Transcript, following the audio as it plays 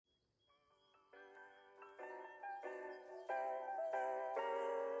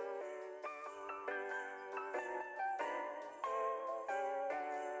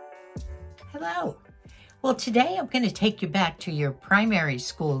Hello. Well, today I'm going to take you back to your primary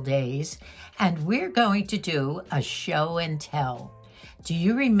school days, and we're going to do a show and tell. Do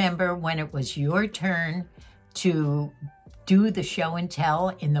you remember when it was your turn to do the show and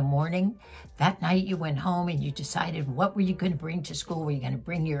tell in the morning? That night you went home and you decided what were you going to bring to school? Were you going to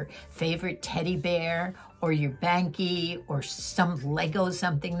bring your favorite teddy bear or your Banky or some Lego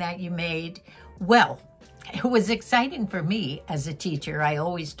something that you made? Well, it was exciting for me as a teacher. I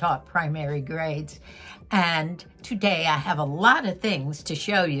always taught primary grades. And today I have a lot of things to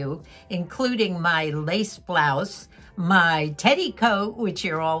show you, including my lace blouse, my teddy coat, which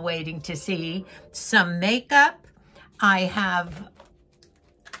you're all waiting to see, some makeup. I have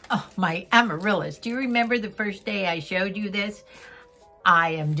my amaryllis. Do you remember the first day I showed you this?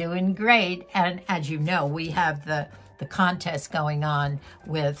 I am doing great. And as you know, we have the contest going on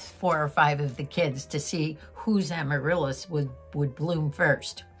with 4 or 5 of the kids to see whose amaryllis would bloom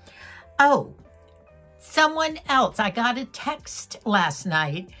first. Oh, someone else. I got a text last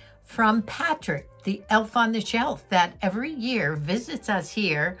night from Patrick, the elf on the shelf, that every year visits us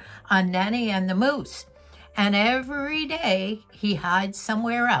here on Nanny and the Moose. And every day he hides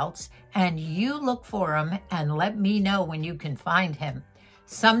somewhere else, and you look for him and let me know when you can find him.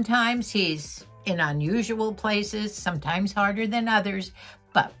 Sometimes he's in unusual places, sometimes harder than others,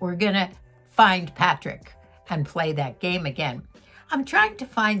 but we're gonna find Patrick and play that game again. I'm trying to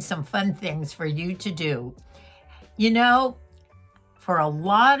find some fun things for you to do. You know, for a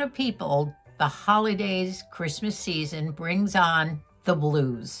lot of people, the holidays, Christmas season brings on the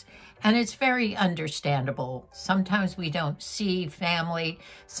blues. And it's very understandable. Sometimes we don't see family.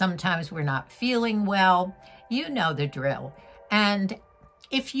 Sometimes we're not feeling well. You know the drill. And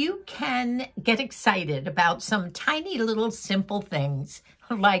if you can get excited about some tiny little simple things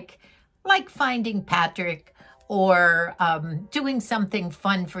like finding Patrick or doing something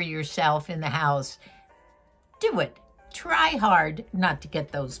fun for yourself in the house, do it. Try hard not to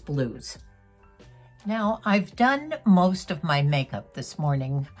get those blues. Now, I've done most of my makeup this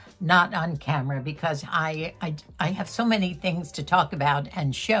morning, not on camera, because I have so many things to talk about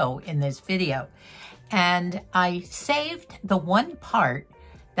and show in this video. And I saved the one part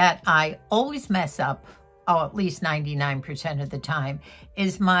that I always mess up, at least 99% of the time,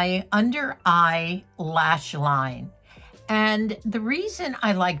 is my under eye lash line. And the reason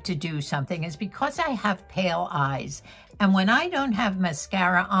I like to do something is because I have pale eyes. And when I don't have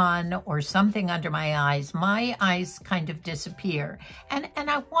mascara on or something under my eyes kind of disappear. And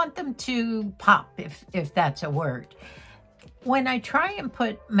I want them to pop, if that's a word. When I try and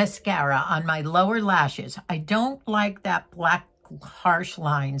put mascara on my lower lashes, I don't like that black harsh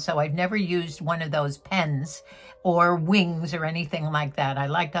line. So I've never used one of those pens or wings or anything like that. I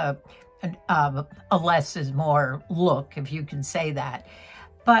like a less is more look, if you can say that.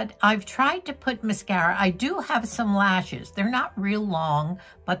 But I've tried to put mascara. I do have some lashes. They're not real long,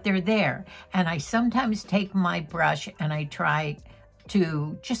 but they're there. And I sometimes take my brush and I try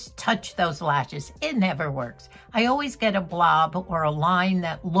to just touch those lashes. It never works. I always get a blob or a line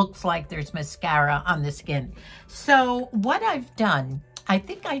that looks like there's mascara on the skin. So what I've done, I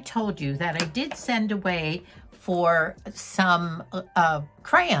think I told you that I did send away for some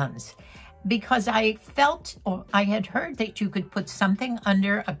crayons, because I felt, or I had heard that you could put something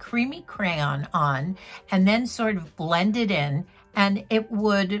under a creamy crayon on and then sort of blend it in, and it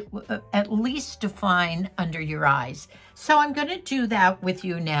would at least define under your eyes. So I'm going to do that with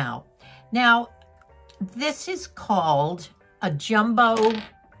you now. Now, this is called a jumbo,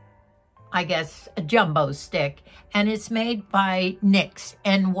 I guess, a jumbo stick, and it's made by NYX,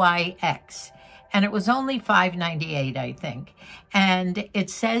 N-Y-X. And it was only $5.98, I think. And it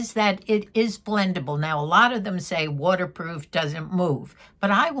says that it is blendable. Now, a lot of them say waterproof, doesn't move.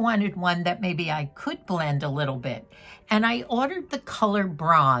 But I wanted one that maybe I could blend a little bit. And I ordered the color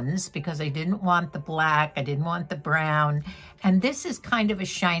bronze because I didn't want the black. I didn't want the brown. And this is kind of a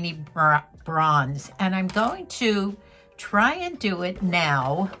shiny bronze. And I'm going to try and do it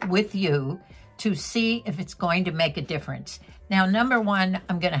now with you to see if it's going to make a difference. Now, number one,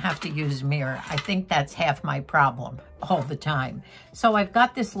 I'm going to have to use a mirror. I think that's half my problem all the time. So I've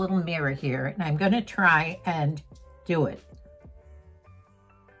got this little mirror here, and I'm going to try and do it.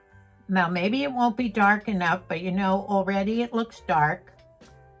 Now, maybe it won't be dark enough, but you know, already it looks dark,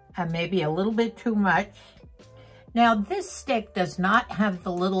 and maybe a little bit too much. Now, this stick does not have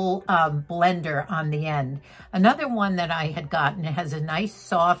the little blender on the end. Another one that I had gotten has a nice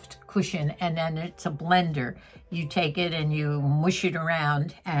soft cushion, and then it's a blender. You take it and you mush it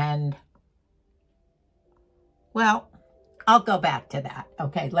around, and, well, I'll go back to that.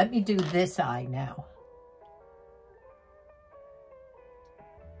 Okay, let me do this eye now.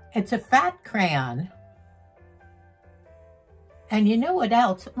 It's a fat crayon. And you know what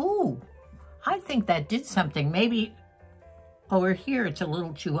else? Ooh, I think that did something. Maybe over here it's a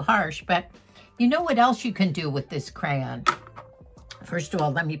little too harsh, but you know what else you can do with this crayon? First of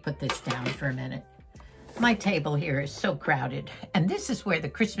all, let me put this down for a minute. My table here is so crowded, and this is where the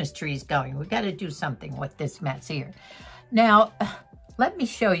Christmas tree is going. We got to do something with this mess here. Now, let me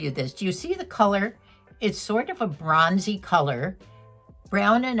show you this. Do you see the color? It's sort of a bronzy color,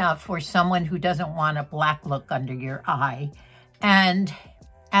 brown enough for someone who doesn't want a black look under your eye. And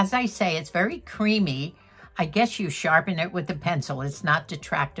as I say, it's very creamy. I guess you sharpen it with a pencil. It's not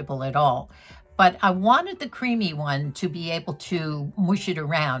detractable at all. But I wanted the creamy one to be able to mush it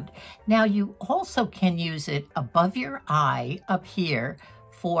around. Now, you also can use it above your eye up here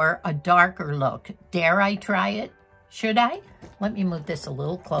for a darker look. Dare I try it? Should I? Let me move this a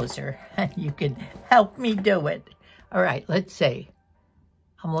little closer and you can help me do it. All right, let's see.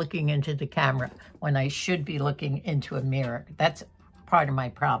 I'm looking into the camera when I should be looking into a mirror. That's part of my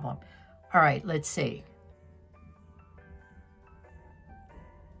problem. All right, let's see.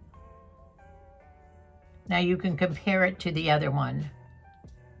 Now you can compare it to the other one.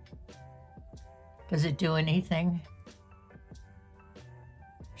 Does it do anything?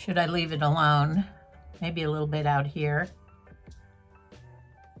 Should I leave it alone? Maybe a little bit out here.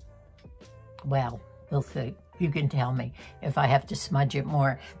 Well, we'll see. You can tell me if I have to smudge it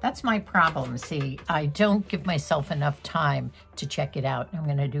more. That's my problem. See, I don't give myself enough time to check it out. I'm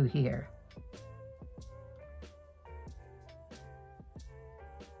gonna do here.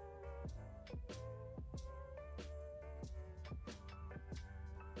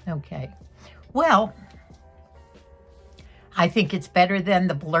 Okay, well, I think it's better than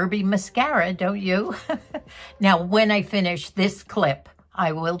the blurby mascara, don't you? Now, when I finish this clip,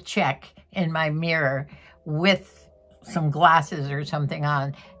 I will check in my mirror with some glasses or something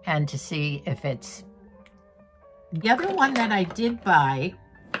on and to see if it's... The other one that I did buy,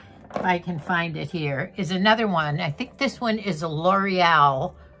 if I can find it here, is another one. I think this one is a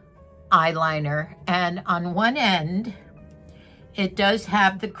L'Oreal eyeliner, and on one end, it does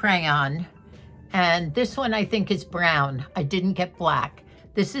have the crayon, and this one I think is brown. I didn't get black.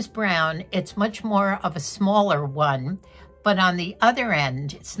 This is brown. It's much more of a smaller one, but on the other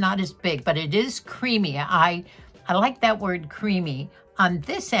end, it's not as big, but it is creamy. I like that word creamy. On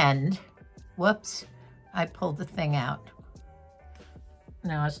this end, whoops, I pulled the thing out.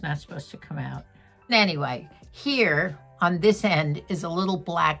 No, it's not supposed to come out. Anyway, here on this end is a little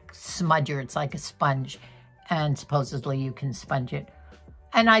black smudger. It's like a sponge. And supposedly you can sponge it.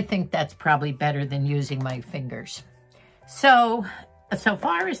 And I think that's probably better than using my fingers. So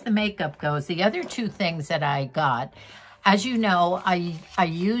far as the makeup goes, the other two things that I got, as you know, I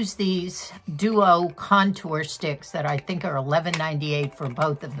use these Duo contour sticks that I think are $11.98 for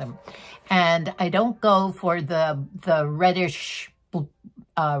both of them. And I don't go for the reddish,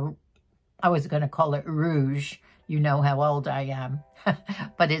 I was going to call it rouge. You know how old I am.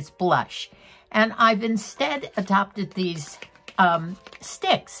 But it's blush. And I've instead adopted these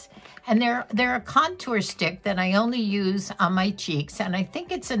sticks. And they're a contour stick that I only use on my cheeks. And I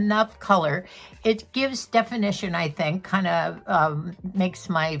think it's enough color. It gives definition, I think, kind of makes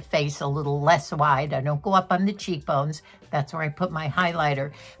my face a little less wide. I don't go up on the cheekbones. That's where I put my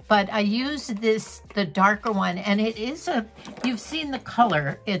highlighter. But I use the darker one. And it is you've seen the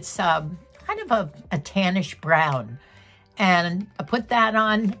color. It's kind of a tannish brown. And I put that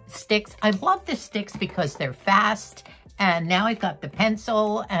on sticks. I love the sticks because they're fast. And now I've got the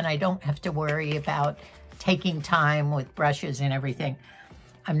pencil and I don't have to worry about taking time with brushes and everything.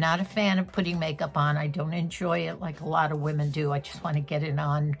 I'm not a fan of putting makeup on. I don't enjoy it like a lot of women do. I just want to get it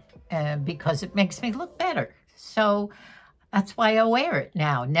on because it makes me look better. So that's why I wear it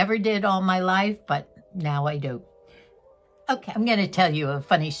now. Never did all my life, but now I do. Okay, I'm going to tell you a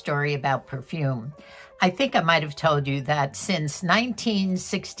funny story about perfume. I think I might have told you that since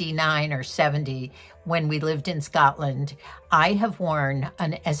 1969 or 70, when we lived in Scotland, I have worn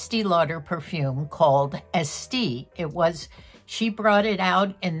an Estee Lauder perfume called Estee. She brought it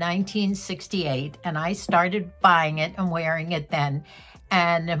out in 1968, and I started buying it and wearing it then.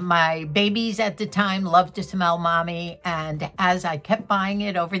 And my babies at the time loved to smell mommy. And as I kept buying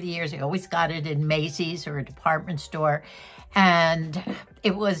it over the years, I always got it in Macy's or a department store. And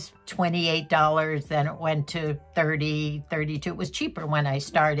it was $28, then it went to $30, $32. It was cheaper when I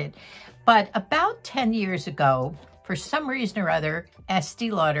started. But about 10 years ago, for some reason or other,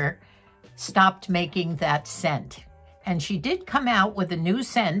 Estee Lauder stopped making that scent. And she did come out with a new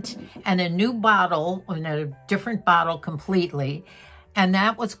scent and a new bottle, in a different bottle completely. And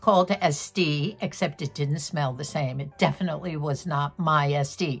that was called SD, except it didn't smell the same. It definitely was not my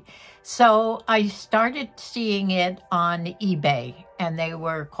SD. So I started seeing it on eBay, and they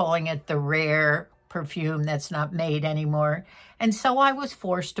were calling it the rare perfume that's not made anymore. And so I was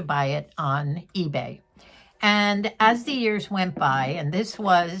forced to buy it on eBay. And as the years went by, and this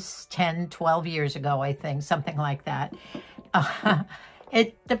was 10, 12 years ago, I think, something like that,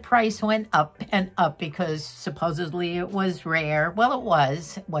 the price went up and up because supposedly it was rare. Well, it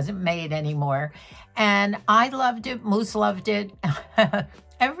was. It wasn't made anymore. And I loved it. Moose loved it.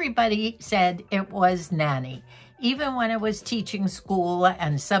 Everybody said it was Nanny. Even when I was teaching school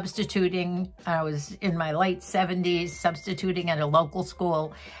and substituting, I was in my late 70s, substituting at a local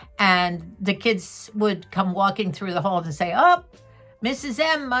school, and the kids would come walking through the halls and say, "Oh, Mrs.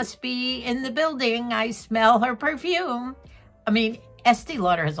 M must be in the building. I smell her perfume." I mean, Estee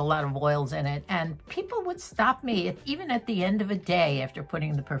Lauder has a lot of oils in it, and people would stop me even at the end of a day after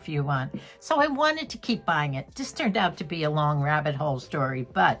putting the perfume on. So I wanted to keep buying it. This turned out to be a long rabbit hole story,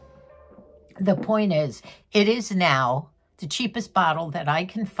 but the point is, it is now the cheapest bottle that I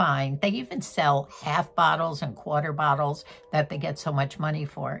can find. They even sell half bottles and quarter bottles that they get so much money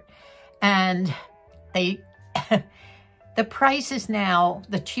for it. And they, the price is now,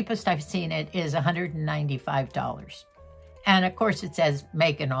 the cheapest I've seen it is $195. And of course it says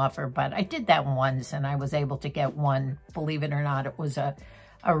make an offer, but I did that once and I was able to get one. Believe it or not, it was it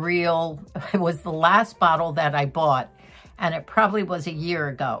was the last bottle that I bought, and it probably was a year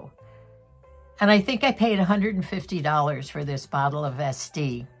ago. And I think I paid $150 for this bottle of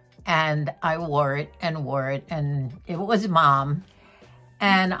SD, and I wore it, and it was Mom.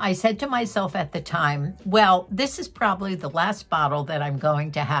 And I said to myself at the time, well, this is probably the last bottle that I'm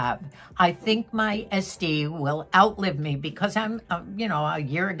going to have. I think my SD will outlive me because I'm, you know, a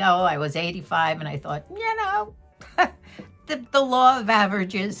year ago I was 85 and I thought, you know, the law of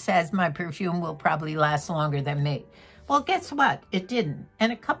averages says my perfume will probably last longer than me. Well, guess what? It didn't.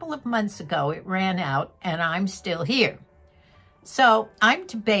 And a couple of months ago it ran out and I'm still here. So I'm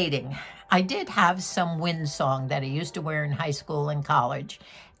debating. I did have some WINDSONG that I used to wear in high school and college,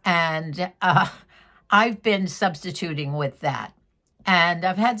 and I've been substituting with that. And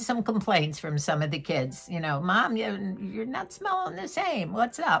I've had some complaints from some of the kids. You know, Mom, you're not smelling the same.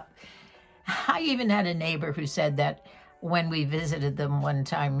 What's up? I even had a neighbor who said that when we visited them one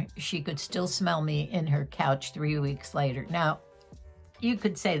time, she could still smell me in her couch 3 weeks later. Now, you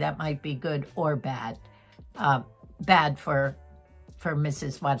could say that might be good or bad. Bad for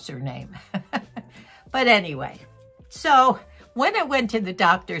Mrs. What's her name. But anyway, so when I went to the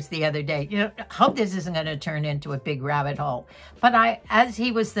doctor's the other day, you know, I hope this isn't going to turn into a big rabbit hole, but as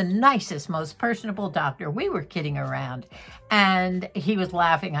he was the nicest, most personable doctor, we were kidding around, and he was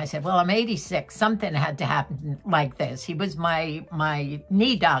laughing. I said, well, I'm 86. Something had to happen like this. He was my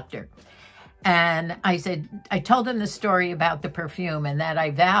knee doctor. And I said, I told him the story about the perfume and that I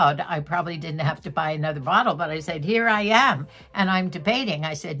vowed I probably didn't have to buy another bottle, but I said, here I am, and I'm debating.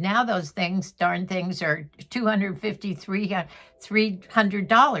 I said, now those things, darn things, are $250,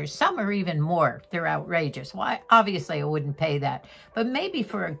 $300. Some are even more. They're outrageous. Why? Obviously, I wouldn't pay that. But maybe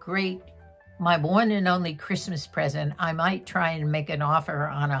for my one and only Christmas present, I might try and make an offer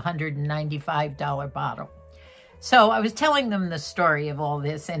on a $195 bottle. So I was telling them the story of all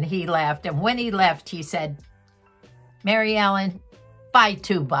this, and he laughed. And when he left, he said, Mary Ellen, buy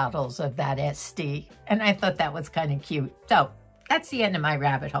 2 bottles of that SD. And I thought that was kind of cute. So that's the end of my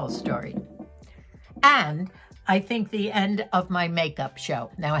rabbit hole story. And I think the end of my makeup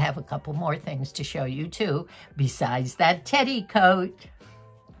show. Now I have a couple more things to show you too, besides that teddy coat.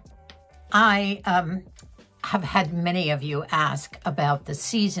 I have had many of you ask about the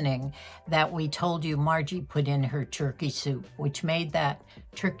seasoning that we told you Margie put in her turkey soup, which made that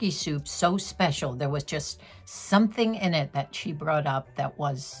turkey soup so special. There was just something in it that she brought up that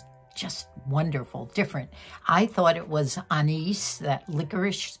was just wonderful, different. I thought it was anise, that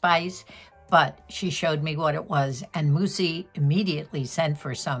licorice spice, but she showed me what it was, and Moosey immediately sent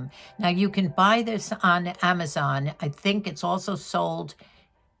for some. Now, you can buy this on Amazon. I think it's also sold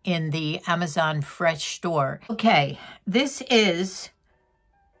in the Amazon Fresh store. Okay, this is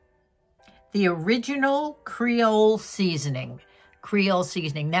the original Creole seasoning. Creole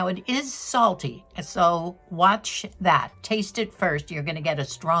seasoning. Now, it is salty, so watch that. Taste it first. You're going to get a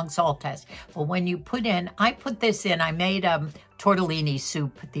strong salt test. But when you put in, I put this in, I made tortellini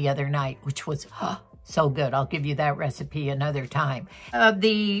soup the other night, which was so good. I'll give you that recipe another time.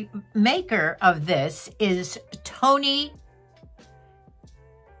 The maker of this is Tony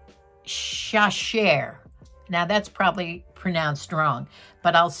Cachere. Now that's probably pronounced wrong,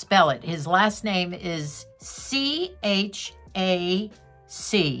 but I'll spell it. His last name is Cachere. CACHERE''S.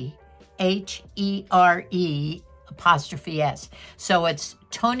 So it's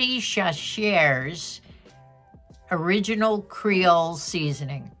Tony Chachere's Original Creole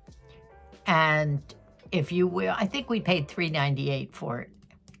Seasoning. And if you will, I think we paid $3.98 for it.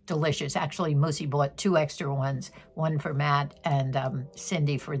 Delicious. Actually, Moosey bought 2 extra ones, one for Matt and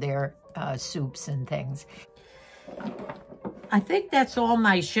Cindy for their soups and things. I think that's all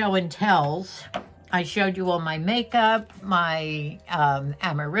my show and tells. I showed you all my makeup, my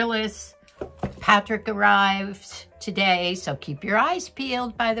amaryllis. Patrick arrived today, so keep your eyes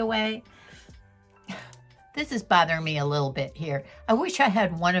peeled, by the way. This is bothering me a little bit here. I wish I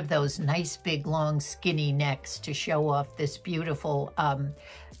had one of those nice, big, long, skinny necks to show off this beautiful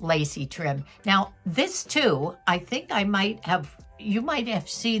lacy trim. Now, this too, I think I might have, you might have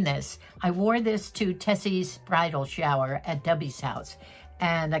seen this. I wore this to Tessie's bridal shower at Debbie's house,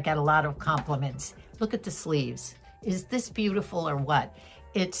 and I got a lot of compliments. Look at the sleeves. Is this beautiful or what?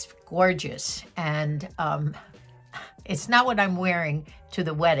 It's gorgeous, and it's not what I'm wearing to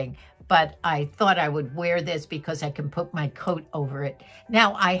the wedding, but I thought I would wear this because I can put my coat over it.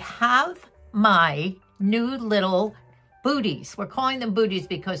 Now, I have my new little booties. We're calling them booties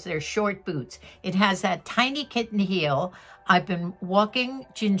because they're short boots. It has that tiny kitten heel. I've been walking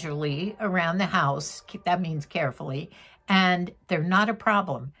gingerly around the house. That means carefully. And they're not a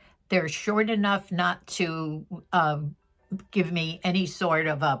problem. They're short enough not to give me any sort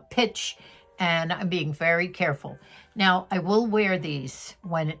of a pitch, and I'm being very careful. Now, I will wear these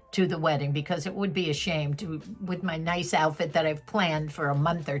to the wedding because it would be a shame to, with my nice outfit that I've planned for a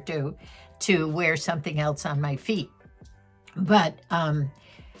month or two, to wear something else on my feet. But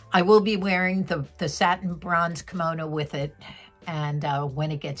I will be wearing the satin bronze kimono with it. And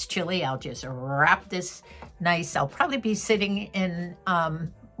when it gets chilly, I'll just wrap this nice. I'll probably be sitting in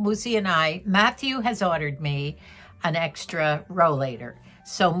Moosey and I. Matthew has ordered me an extra rollator.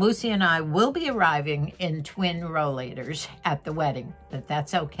 So Moosey and I will be arriving in twin rollators at the wedding, but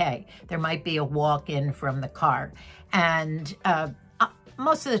that's okay. There might be a walk-in from the car. And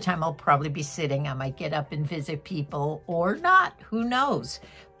most of the time I'll probably be sitting. I might get up and visit people or not, who knows?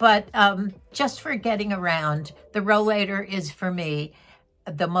 But just for getting around, the rollator is for me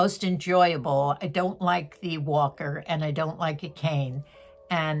the most enjoyable. I don't like the walker and I don't like a cane.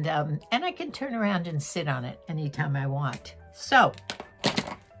 And I can turn around and sit on it anytime I want. So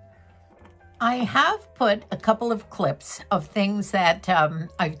I have put a couple of clips of things that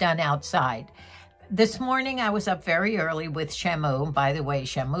I've done outside. This morning I was up very early with Shamu. By the way,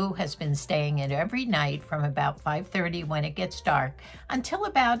 Shamu has been staying in every night from about 5:30 when it gets dark until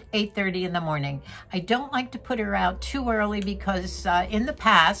about 8:30 in the morning. I don't like to put her out too early because in the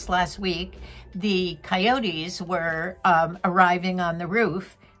past, last week, the coyotes were arriving on the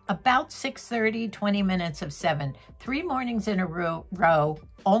roof about 6:30, 20 minutes of 7, 3 mornings in a row,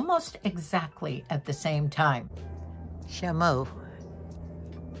 almost exactly at the same time. Shamu,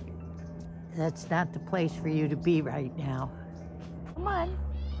 that's not the place for you to be right now. Come on.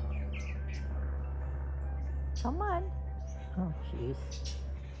 Come on. Oh, jeez.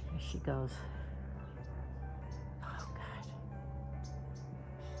 There she goes. Oh, God.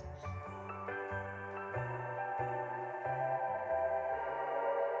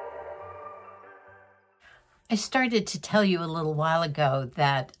 I started to tell you a little while ago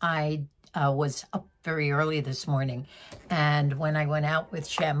that I was up very early this morning, and when I went out with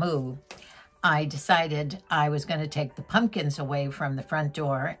Shamu, I decided I was going to take the pumpkins away from the front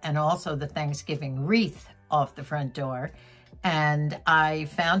door and also the Thanksgiving wreath off the front door. And I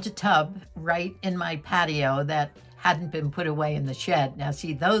found a tub right in my patio that hadn't been put away in the shed. Now,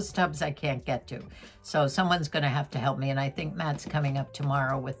 see, those tubs I can't get to. So someone's going to have to help me. And I think Matt's coming up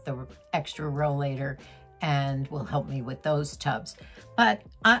tomorrow with the extra rollator and will help me with those tubs. But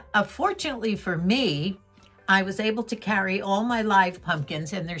fortunately for me, I was able to carry all my live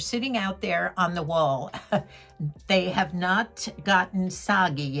pumpkins, and they're sitting out there on the wall. They have not gotten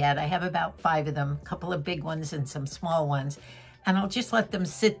soggy yet. I have about 5 of them, a couple of big ones and some small ones. And I'll just let them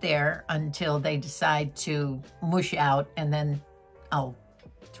sit there until they decide to mush out, and then I'll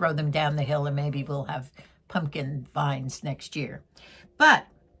throw them down the hill, and maybe we'll have pumpkin vines next year. But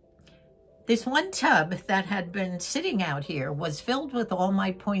this one tub that had been sitting out here was filled with all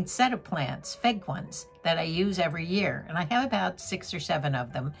my poinsettia plants, fig ones, that I use every year. And I have about 6 or 7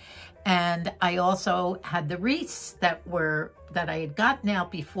 of them. And I also had the wreaths that I had gotten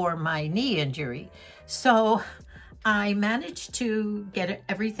out before my knee injury. So I managed to get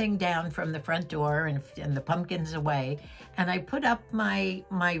everything down from the front door and the pumpkins away. And I put up my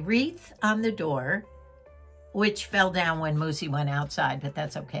wreath on the door, which fell down when Moosey went outside, but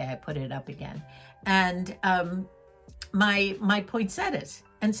that's okay. I put it up again. And my poinsettias.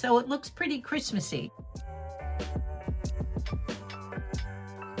 And so it looks pretty Christmassy.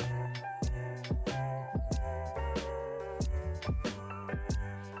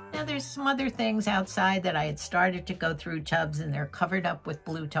 Now there's some other things outside that I had started to go through tubs, and they're covered up with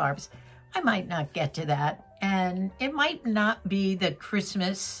blue tarps. I might not get to that, and it might not be the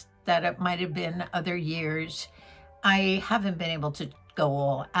Christmas that it might have been other years. I haven't been able to go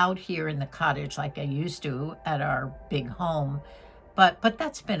all out here in the cottage like I used to at our big home, but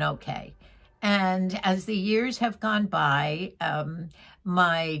that's been okay. And as the years have gone by,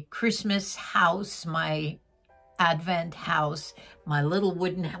 my Christmas house, my Advent house, my little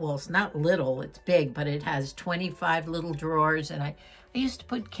wooden, well, it's not little, it's big, but it has 25 little drawers, and I used to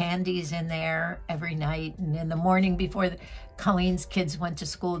put candies in there every night, and in the morning before Colleen's kids went to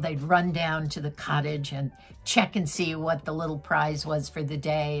school, they'd run down to the cottage and check and see what the little prize was for the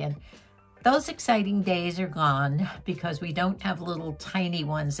day. And those exciting days are gone because we don't have little tiny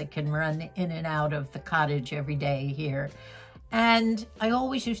ones that can run in and out of the cottage every day here. And I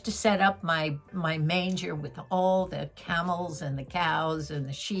always used to set up my manger with all the camels and the cows and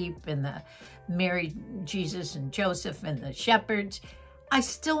the sheep and the Mary, Jesus and Joseph and the shepherds. I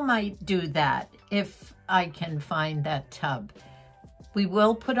still might do that if I can find that tub. We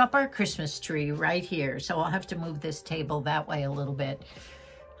will put up our Christmas tree right here, so I'll have to move this table that way a little bit.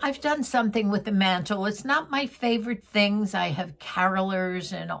 I've done something with the mantle. It's not my favorite things. I have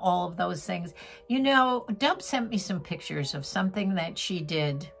carolers and all of those things. You know, Dub sent me some pictures of something that she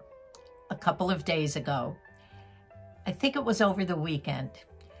did a couple of days ago. I think it was over the weekend.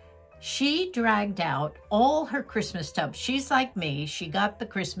 She dragged out all her Christmas tubs. She's like me. She got the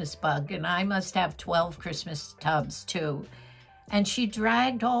Christmas bug, and I must have 12 Christmas tubs too. And she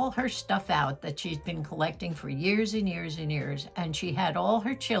dragged all her stuff out that she's been collecting for years and years and years. And she had all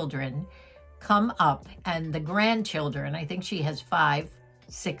her children come up, and the grandchildren, I think she has 5,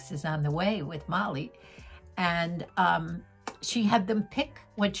 6 is on the way with Molly. And she had them pick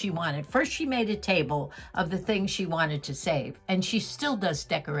what she wanted. First, she made a table of the things she wanted to save. And she still does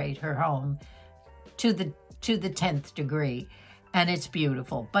decorate her home to the 10th degree. And it's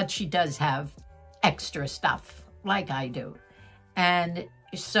beautiful. But she does have extra stuff like I do. And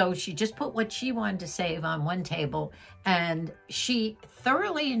so she just put what she wanted to save on one table, and she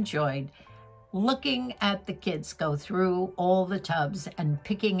thoroughly enjoyed looking at the kids go through all the tubs and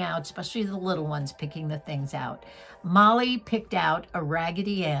picking out, especially the little ones, picking the things out. Molly picked out a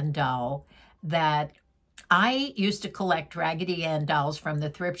Raggedy Ann doll that I used to collect Raggedy Ann dolls from the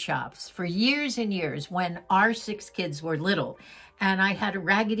thrift shops for years and years when our 6 kids were little. And I had a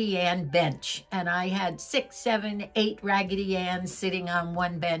Raggedy Ann bench, and I had 6, 7, 8 Raggedy Anns sitting on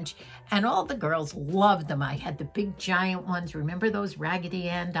one bench, and all the girls loved them. I had the big giant ones. Remember those Raggedy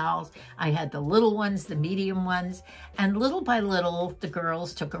Ann dolls? I had the little ones, the medium ones, and little by little, the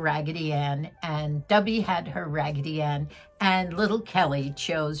girls took a Raggedy Ann, and Dubby had her Raggedy Ann, and little Kelly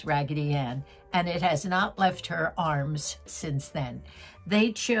chose Raggedy Ann, and it has not left her arms since then.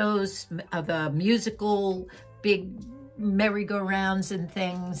 They chose the musical big merry-go-rounds and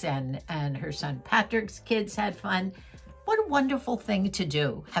things, and her son Patrick's kids had fun. What a wonderful thing to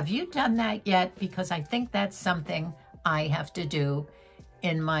do. Have you done that yet? Because I think that's something I have to do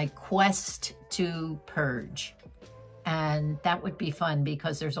in my quest to purge. And that would be fun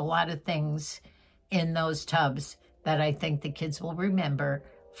because there's a lot of things in those tubs that I think the kids will remember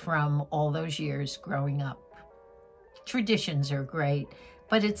from all those years growing up. Traditions are great,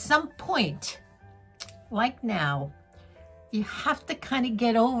 but at some point, like now, you have to kind of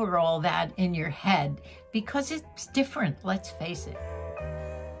get over all that in your head because it's different, let's face it.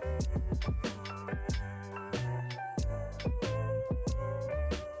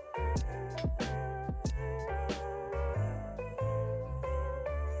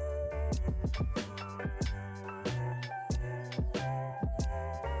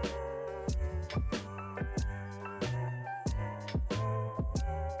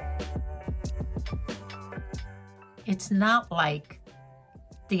 It's not like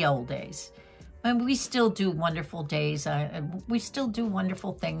the old days. I mean, we still do wonderful days. We still do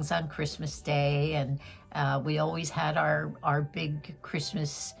wonderful things on Christmas Day, and we always had our big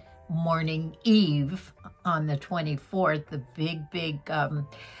Christmas morning eve on the 24th, the big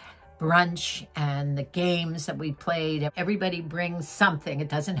brunch and the games that we played. Everybody brings something. It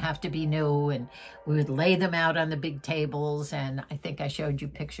doesn't have to be new, and we would lay them out on the big tables, and I think I showed you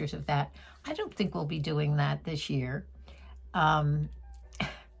pictures of that. I don't think we'll be doing that this year. Of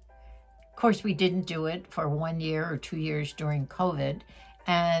course, we didn't do it for 1 year or 2 years during COVID,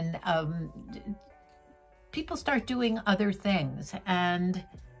 and people start doing other things. And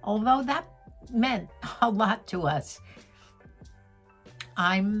although meant a lot to us.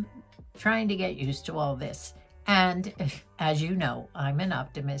 I'm trying to get used to all this. And as you know, I'm an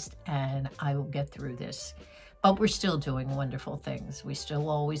optimist and I will get through this. But we're still doing wonderful things. We still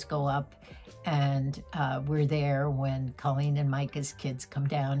always go up, and we're there when Colleen and Micah's kids come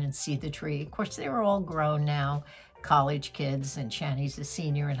down and see the tree. Of course, they're all grown now, college kids, and Shani's a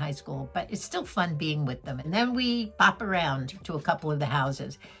senior in high school, but it's still fun being with them. And then we pop around to a couple of the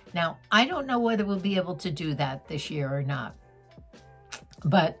houses. Now, I don't know whether we'll be able to do that this year or not,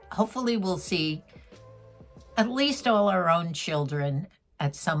 but hopefully we'll see at least all our own children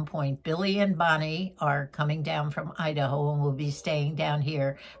at some point. Billy and Bonnie are coming down from Idaho and will be staying down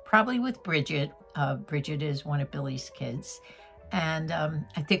here, probably with Bridget. Bridget is one of Billy's kids. And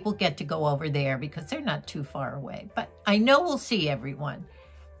I think we'll get to go over there because they're not too far away. But I know we'll see everyone.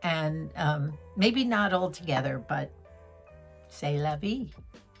 And maybe not all together, but c'est la vie.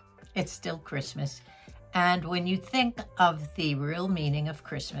 It's still Christmas. And when you think of the real meaning of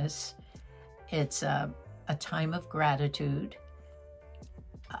Christmas, it's a time of gratitude,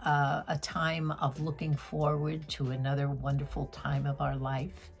 a time of looking forward to another wonderful time of our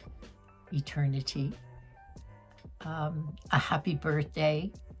life, eternity, a happy birthday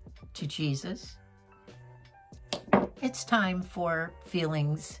to Jesus. It's time for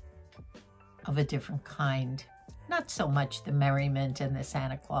feelings of a different kind, not so much the merriment and the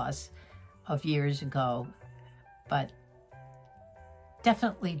Santa Claus of years ago, but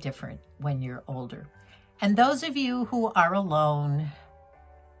definitely different when you're older. And those of you who are alone,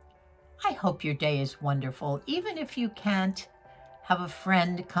 I hope your day is wonderful. Even if you can't have a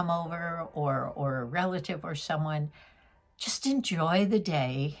friend come over or a relative or someone, just enjoy the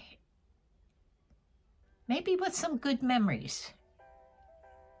day, maybe with some good memories.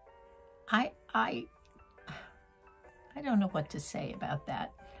 I don't know what to say about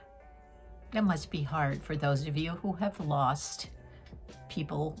that. That must be hard for those of you who have lost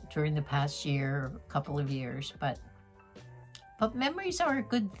people during the past year, a couple of years, but memories are a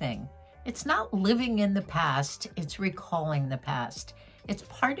good thing. It's not living in the past, it's recalling the past. It's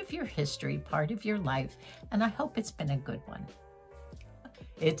part of your history, part of your life, and I hope it's been a good one.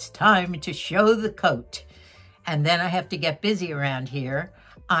 It's time to show the coat. And then I have to get busy around here.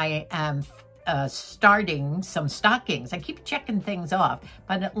 I am starting some stockings. I keep checking things off,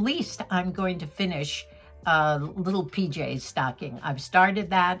 but at least I'm going to finish little PJ's stocking. I've started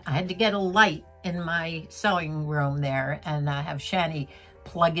that. I had to get a light in my sewing room there and have Shani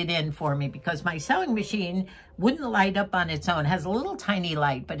plug it in for me because my sewing machine wouldn't light up on its own. It has a little tiny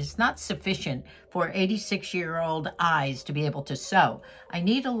light, but it's not sufficient for 86-year-old eyes to be able to sew. I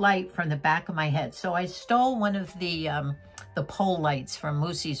need a light from the back of my head. So I stole one of the pole lights from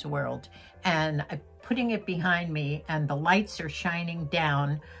Moosey's World, and I'm putting it behind me, and the lights are shining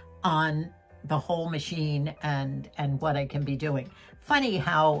down on the whole machine and what I can be doing. Funny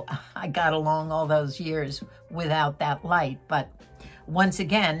how I got along all those years without that light, but once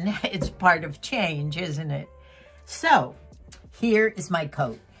again, it's part of change, isn't it? So here is my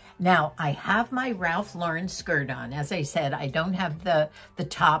coat. Now I have my Ralph Lauren skirt on. As I said, I don't have the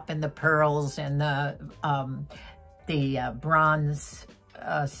top and the pearls and the bronze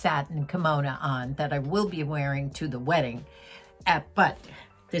satin kimono on that I will be wearing to the wedding, but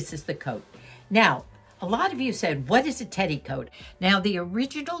this is the coat. Now, a lot of you said, what is a teddy coat? Now, the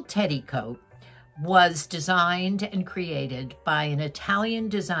original teddy coat was designed and created by an Italian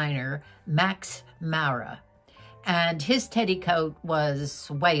designer, Max Mara. And his teddy coat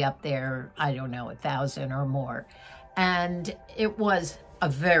was way up there, I don't know, 1,000 or more. And it was a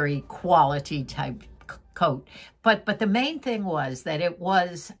very quality type coat. But the main thing was that it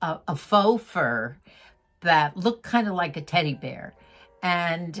was a faux fur that looked kind of like a teddy bear.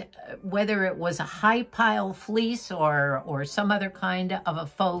 And whether it was a high pile fleece or some other kind of a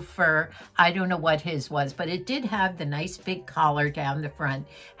faux fur, I don't know what his was, but it did have the nice big collar down the front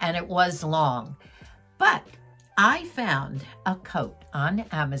and it was long. But I found a coat on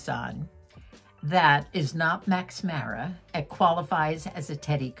Amazon that is not Max Mara. It qualifies as a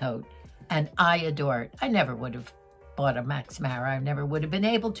teddy coat and I adore it. I never would have bought a Max Mara. I never would have been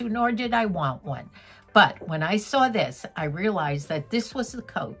able to, nor did I want one. But when I saw this, I realized that this was the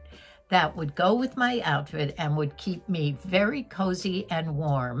coat that would go with my outfit and would keep me very cozy and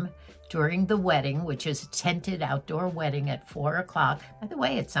warm during the wedding, which is a tented outdoor wedding at 4 o'clock. By the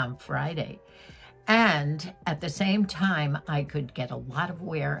way, it's on Friday. And at the same time, I could get a lot of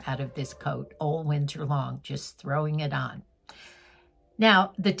wear out of this coat all winter long, just throwing it on.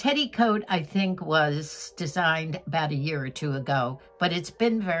 Now, the teddy coat, I think, was designed about a year or two ago, but it's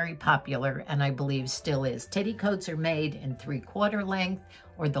been very popular and I believe still is. Teddy coats are made in 3/4 length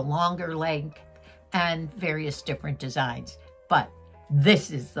or the longer length and various different designs. But this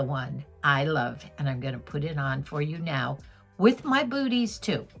is the one I love, and I'm going to put it on for you now with my booties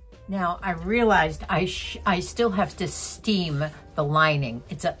too. Now, I realized I still have to steam the lining.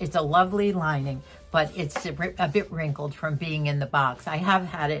 It's a lovely lining, but it's a bit wrinkled from being in the box. I have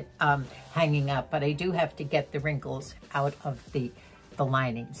had it hanging up, but I do have to get the wrinkles out of the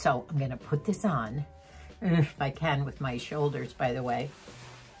lining. So I'm going to put this on, if I can, with my shoulders, by the way.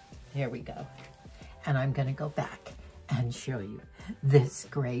 There we go. And I'm going to go back and show you this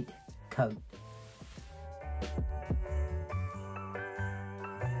great coat.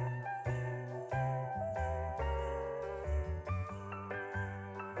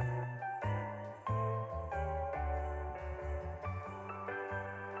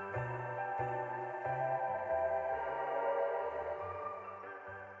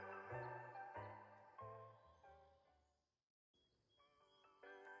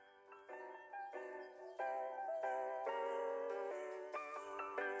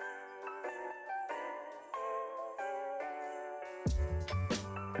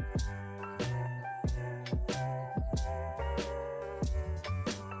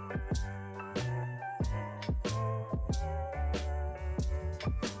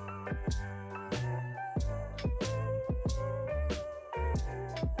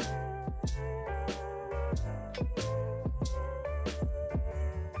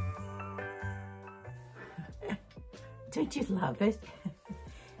 Don't you love it?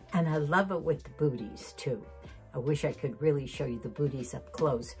 And I love it with the booties too. I wish I could really show you the booties up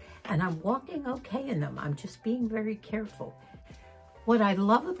close. And I'm walking okay in them. I'm just being very careful. What I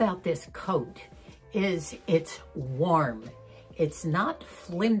love about this coat is it's warm. It's not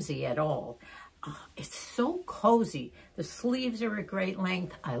flimsy at all. It's so cozy. The sleeves are a great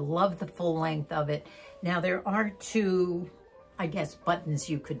length. I love the full length of it. Now there are two, I guess, buttons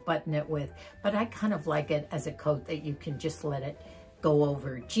you could button it with, but I kind of like it as a coat that you can just let it go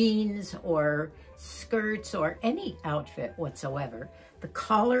over jeans or skirts or any outfit whatsoever. The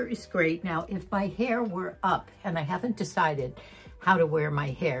collar is great. Now, if my hair were up, and I haven't decided how to wear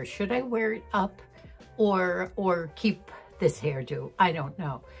my hair, should I wear it up or keep this hairdo? I don't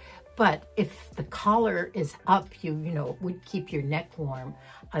know. But if the collar is up, you know, it would keep your neck warm.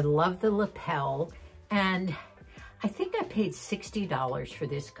 I love the lapel, and I think I paid $60 for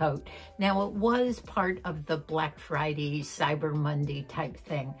this coat. Now, it was part of the Black Friday, Cyber Monday type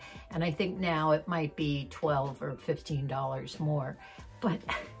thing, and I think now it might be $12 or $15 more. But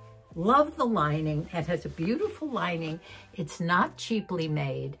love the lining. It has a beautiful lining. It's not cheaply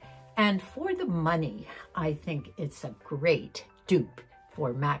made, and for the money, I think it's a great dupe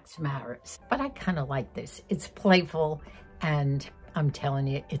for Max Maris. But I kind of like this. It's playful, and I'm telling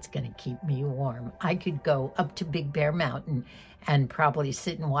you, it's going to keep me warm. I could go up to Big Bear Mountain and probably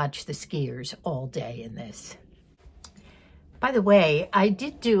sit and watch the skiers all day in this. By the way, I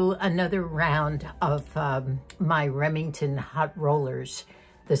did do another round of my Remington hot rollers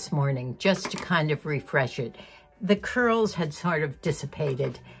this morning just to kind of refresh it. The curls had sort of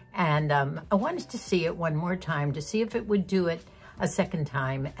dissipated, and I wanted to see it one more time to see if it would do it a second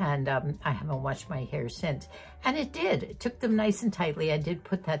time, and I haven't washed my hair since. And it did. It took them nice and tightly. I did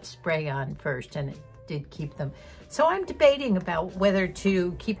put that spray on first, and it did keep them. So I'm debating about whether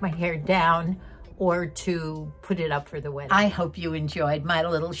to keep my hair down or to put it up for the wedding. I hope you enjoyed my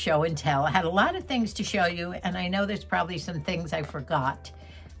little show and tell. I had a lot of things to show you, and I know there's probably some things I forgot.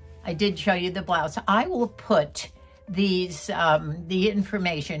 I did show you the blouse. I will put these, the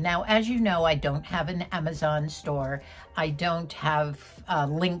information. Now, as you know, I don't have an Amazon store. I don't have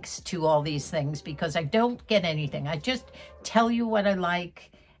links to all these things because I don't get anything. I just tell you what I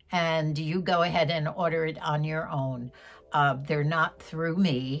like, and you go ahead and order it on your own. They're not through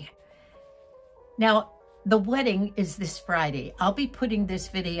me. Now, the wedding is this Friday. I'll be putting this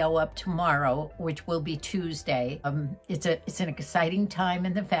video up tomorrow, which will be Tuesday. It's an exciting time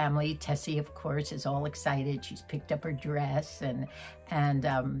in the family. Tessie, of course, is all excited. She's picked up her dress, and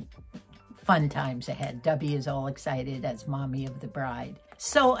fun times ahead. Debbie is all excited as mommy of the bride.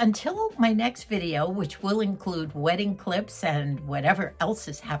 So until my next video, which will include wedding clips and whatever else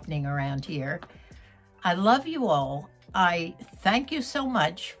is happening around here, I love you all. I thank you so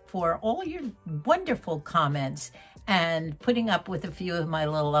much for all your wonderful comments and putting up with a few of my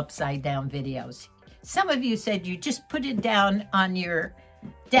little upside down videos. Some of you said you just put it down on your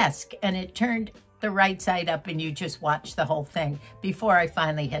desk and it turned the right side up and you just watched the whole thing before I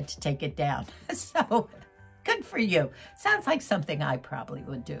finally had to take it down. So Good for you. Sounds like something I probably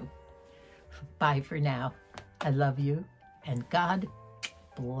would do. Bye for now. I love you, and God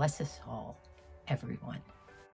bless us all, everyone.